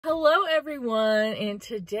Hello everyone, and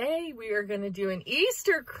today we are going to do an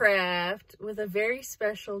Easter craft with a very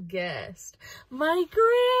special guest, my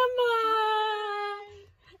grandma.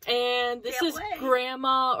 And this is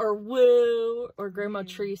Grandma or Woo or Grandma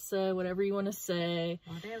Teresa, whatever you want to say.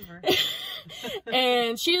 Whatever.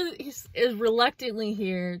 And she is reluctantly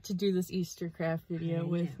here to do this Easter craft video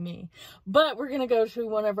with me. But we're going to go to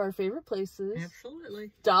one of our favorite places. Absolutely.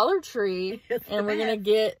 Dollar Tree. And we're going to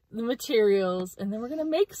get the materials and then we're going to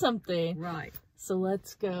make something. Right. So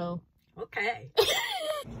let's go. Okay.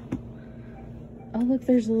 Oh, look,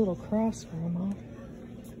 there's a little cross, Grandma.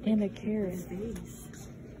 And a carrot. These.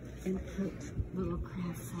 And put little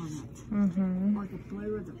crafts on it. Mm-hmm. Or the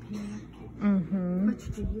blue or the pink. Mm-hmm.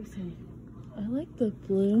 Which do you think? I like the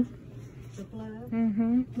blue. The blue?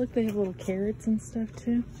 Mm-hmm. Look, they have little carrots and stuff,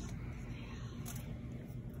 too.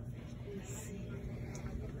 Let's see.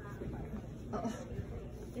 Oh.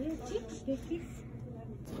 They're chicky.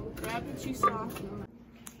 Grab what you saw.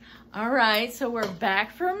 All right, so we're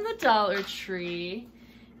back from the Dollar Tree.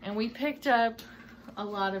 And we picked up a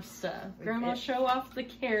lot of stuff. Grandma, show off the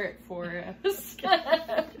carrot for us.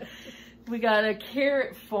 We got a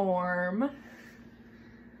carrot form.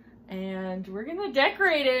 And we're gonna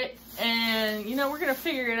decorate it. And, you know, we're gonna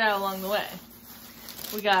figure it out along the way.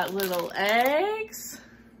 We got little eggs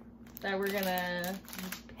that we're gonna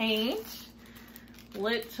paint.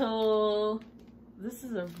 Little, this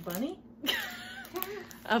is a bunny?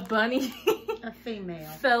 A bunny. A female.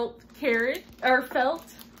 Felt carrot, or felt,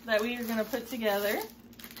 that we are gonna put together.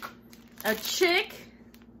 A chick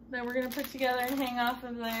that we're gonna put together and hang off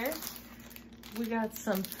of there. We got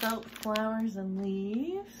some felt flowers and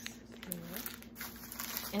leaves.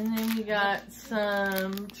 And then we got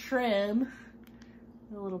some trim,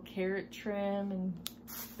 a little carrot trim and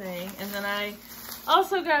thing. And then I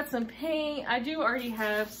also got some paint. I do already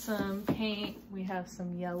have some paint. We have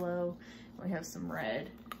some yellow, we have some red.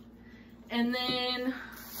 And then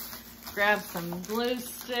grabbed some glue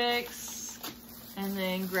sticks and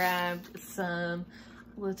then grabbed some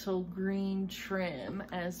little green trim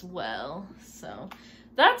as well. So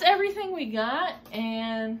that's everything we got,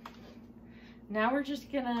 and now we're just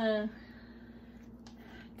gonna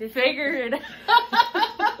figure it out.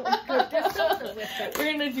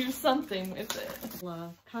 We're gonna do something with it.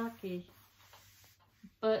 Love cocky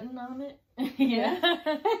button on it. Yeah.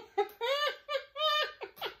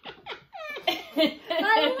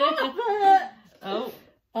 I love it. Oh.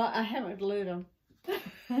 I haven't glued them.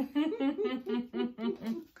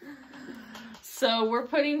 So we're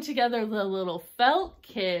putting together the little felt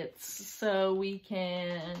kits so we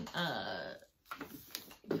can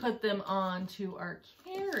put them onto our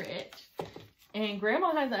carrot. And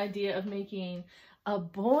Grandma had the idea of making a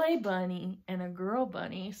boy bunny and a girl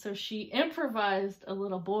bunny, so she improvised a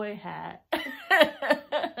little boy hat,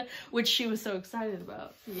 which she was so excited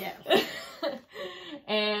about. Yeah.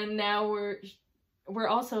 And now we're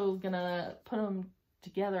also gonna put them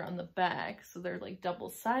together on the back so they're like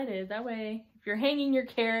double-sided. That way, if you're hanging your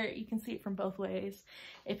carrot, you can see it from both ways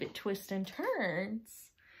if it twists and turns.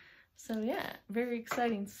 So yeah, very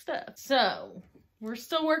exciting stuff. So we're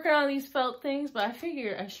still working on these felt things, but I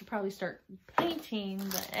figured I should probably start painting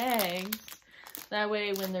the eggs. That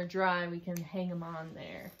way when they're dry, we can hang them on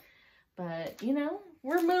there. But you know,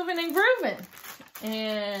 we're moving and grooving.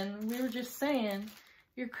 And we were just saying,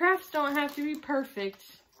 your crafts don't have to be perfect,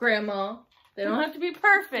 Grandma. They don't have to be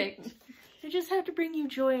perfect. They just have to bring you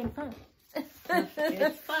joy and fun.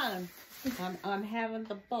 It's fun. I'm having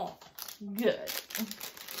the ball. Good.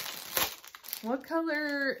 What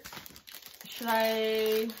color should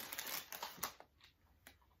I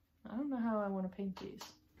don't know how I want to paint these.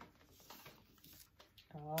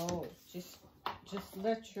 Oh, just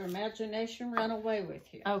let your imagination run away with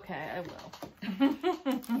you. Okay, I will.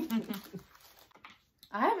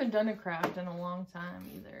 I haven't done a craft in a long time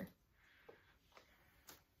either.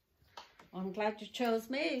 I'm glad you chose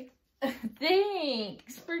me.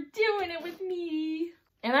 Thanks for doing it with me.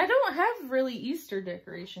 And I don't have really Easter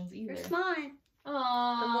decorations either. Here's mine.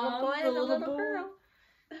 Aww, the little boy and the little girl.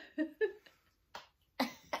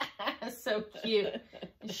 So cute.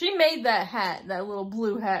 She made that hat, that little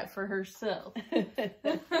blue hat for herself.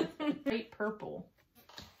 Great purple.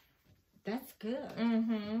 That's good.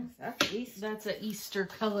 Mm-hmm. That's Easter. That's an Easter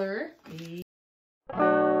color.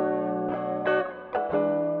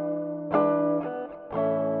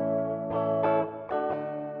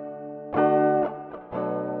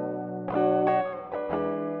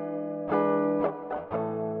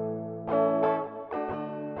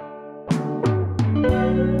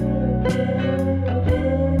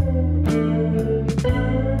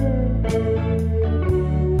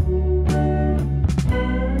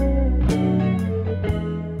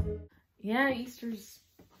 Yeah, Easter's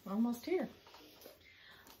almost here.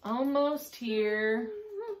 Almost here.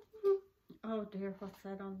 Oh dear, what's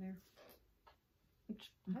that on there?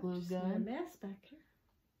 Glue A gun. mess back here.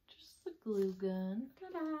 Just the glue gun.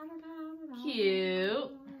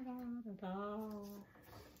 Cute.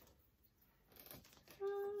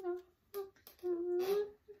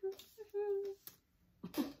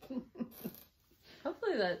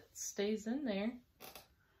 Hopefully that stays in there.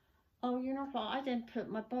 Oh, you know what? I didn't put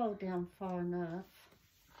my bow down far enough.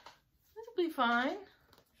 It'll be fine.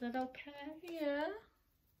 Is it okay? Yeah.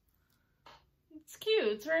 It's cute.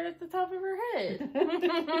 It's right at the top of her head.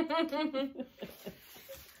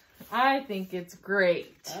 I think it's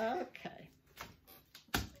great. Okay.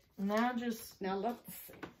 Now let's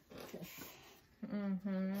see.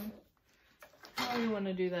 How do you want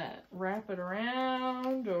to do that? Wrap it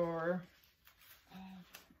around or?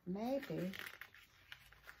 Maybe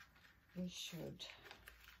we should.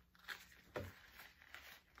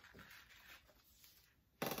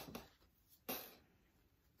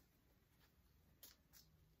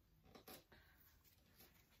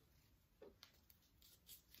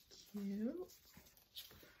 Cute.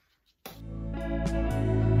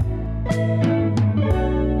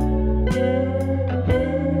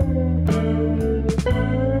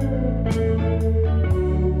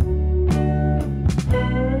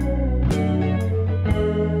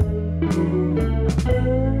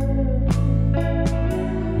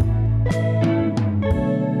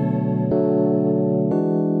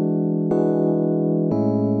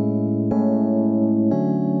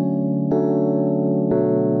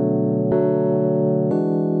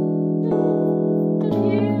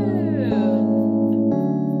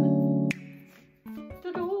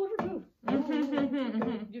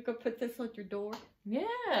 You could put this on your door.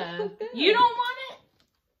 Yeah. You don't want it?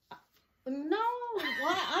 No,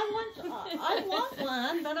 I want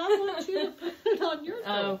one, but I want you to put it on your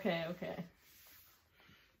door. Okay, okay.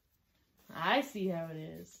 I see how it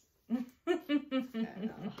is.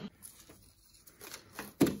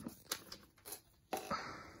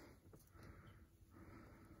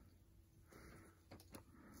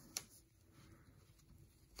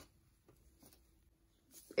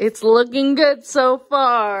 It's looking good so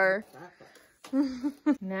far.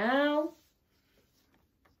 Now,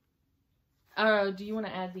 do you want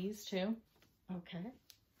to add these too? Okay.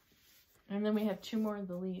 And then we have 2 more of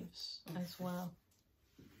the leaves as well.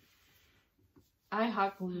 I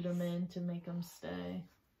hot glued them in to make them stay.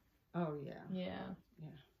 Oh, yeah. Yeah.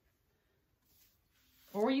 Yeah.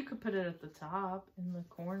 Or you could put it at the top in the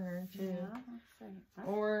corner too. Yeah, let's see.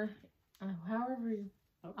 Or however you...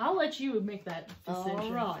 Okay. I'll let you make that decision.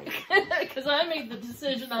 All right. Because I made the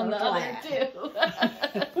decision on the other two.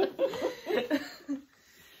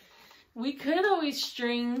 We could always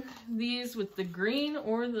string these with the green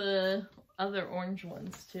or the other orange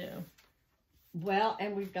ones too. Well,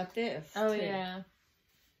 and we've got this. Oh, too. yeah.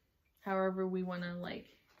 However we want to like...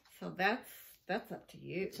 So that's up to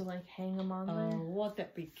you. To like hang them on there. Oh, won't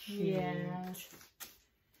that be cute? Yeah.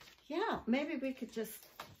 Yeah, maybe we could just...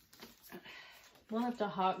 We'll have to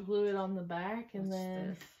hot glue it on the back and What's then...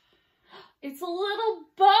 this? It's a little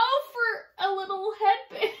bow for a little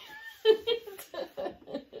headband.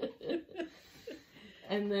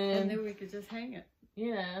 And then we could just hang it.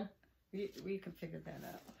 Yeah. We could figure that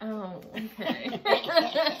out. Oh, okay.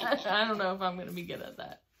 I don't know if I'm going to be good at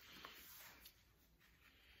that.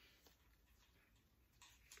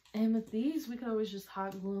 And with these, we could always just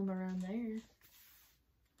hot glue them around there.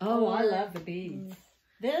 Oh, I love the beads.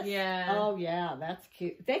 This? Yeah. Oh, yeah, that's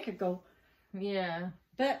cute. They could go... Yeah.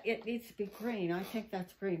 But it needs to be green. I think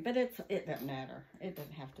that's green. But it doesn't matter. It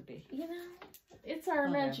doesn't have to be. You know, it's our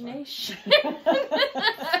imagination.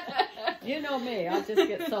 You know me. I just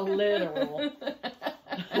get so literal.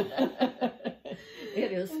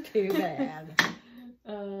 It is too bad.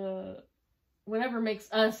 Whatever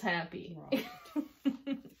makes us happy. Right.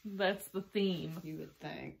 That's the theme. You would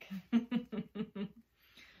think.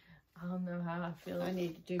 I don't know how I feel. I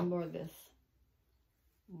need to do more of this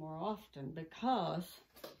more often because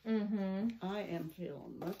I am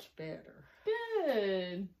feeling much better.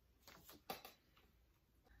 Good.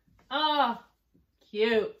 Ah,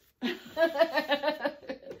 cute.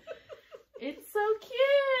 It's so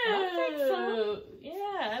cute. I think so.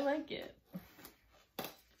 Yeah, I like it.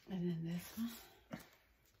 And then this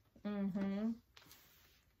one.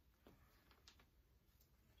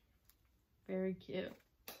 Very cute. Turn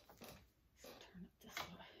it this way.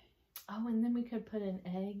 Oh, and then we could put an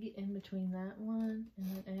egg in between that one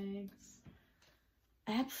and the eggs.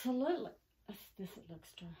 Absolutely. This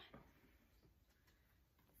looks dry.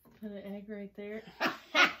 Put an egg right there.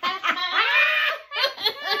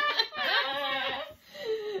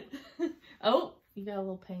 You got a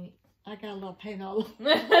little paint. I got a little paint all over.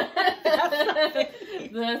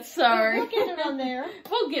 That's sorry. We'll get it on there.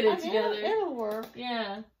 We'll get it together. It'll work.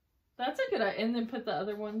 Yeah. That's a good idea. And then put the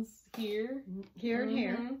other ones here. Here and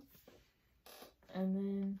here. And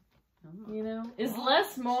then, you know, is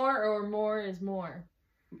less more or more is more?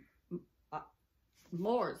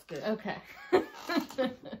 More is good. Okay.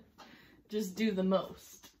 Just do the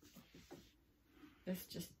most. Let's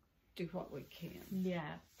just do what we can.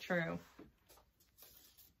 Yeah, true.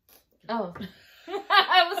 Oh.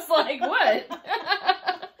 I was like, what?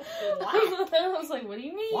 I was like, what do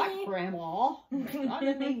you mean? What, Grandma? I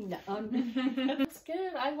didn't mean that. That's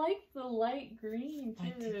good. I like the light green,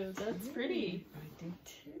 too. That's pretty. I did,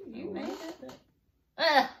 too. You made it.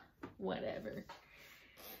 Whatever.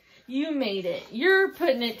 You made it. You're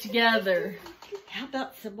putting it together. How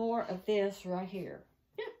about some more of this right here?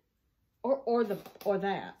 Yeah. Or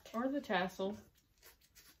that. Or the tassel.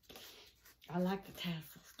 I like the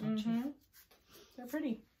tassels, don't you? They're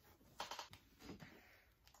pretty.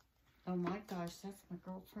 Oh my gosh, that's my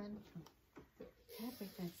girlfriend. Happy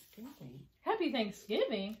Thanksgiving. Happy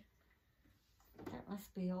Thanksgiving? That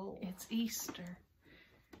must be old. It's Easter.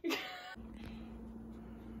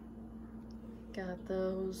 Got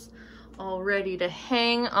those all ready to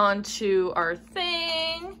hang onto our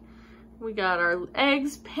thing. We got our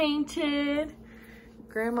eggs painted.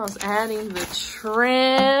 Grandma's adding the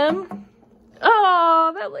trim.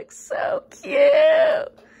 Oh, that looks so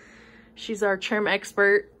cute. She's our trim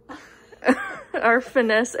expert. Our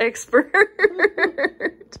finesse expert.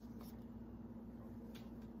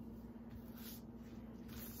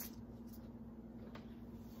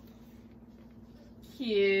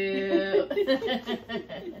 Cute.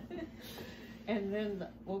 And then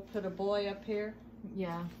we'll put a boy up here.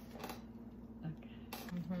 Yeah. Okay.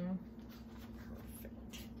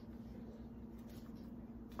 Perfect.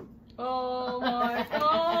 Oh my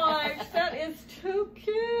gosh, that is too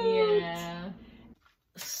cute. Yeah.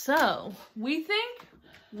 So, we think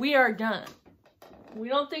we are done. We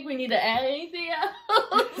don't think we need to add anything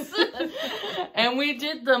else. And we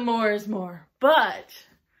did the more is more. But,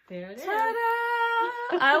 there it is.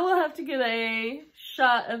 ta-da! I will have to get a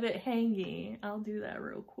shot of it hanging. I'll do that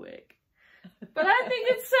real quick. But I think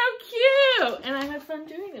it's so cute. And I had fun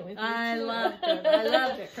doing it with you. I too. loved it. I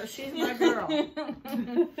loved it because she's my girl.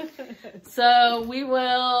 So we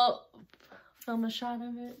will film a shot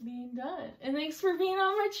of it being done. And thanks for being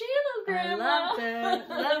on my channel, Grandma. I loved it.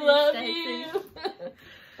 I love you.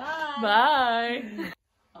 Bye. Bye.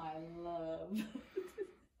 I love.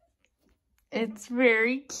 It's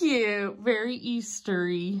very cute. Very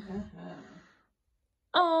Eastery.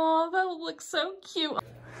 Oh, that looks so cute.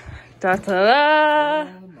 Da-da-da.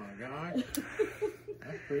 Oh my gosh.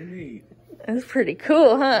 That's pretty neat. That's pretty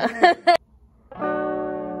cool, huh?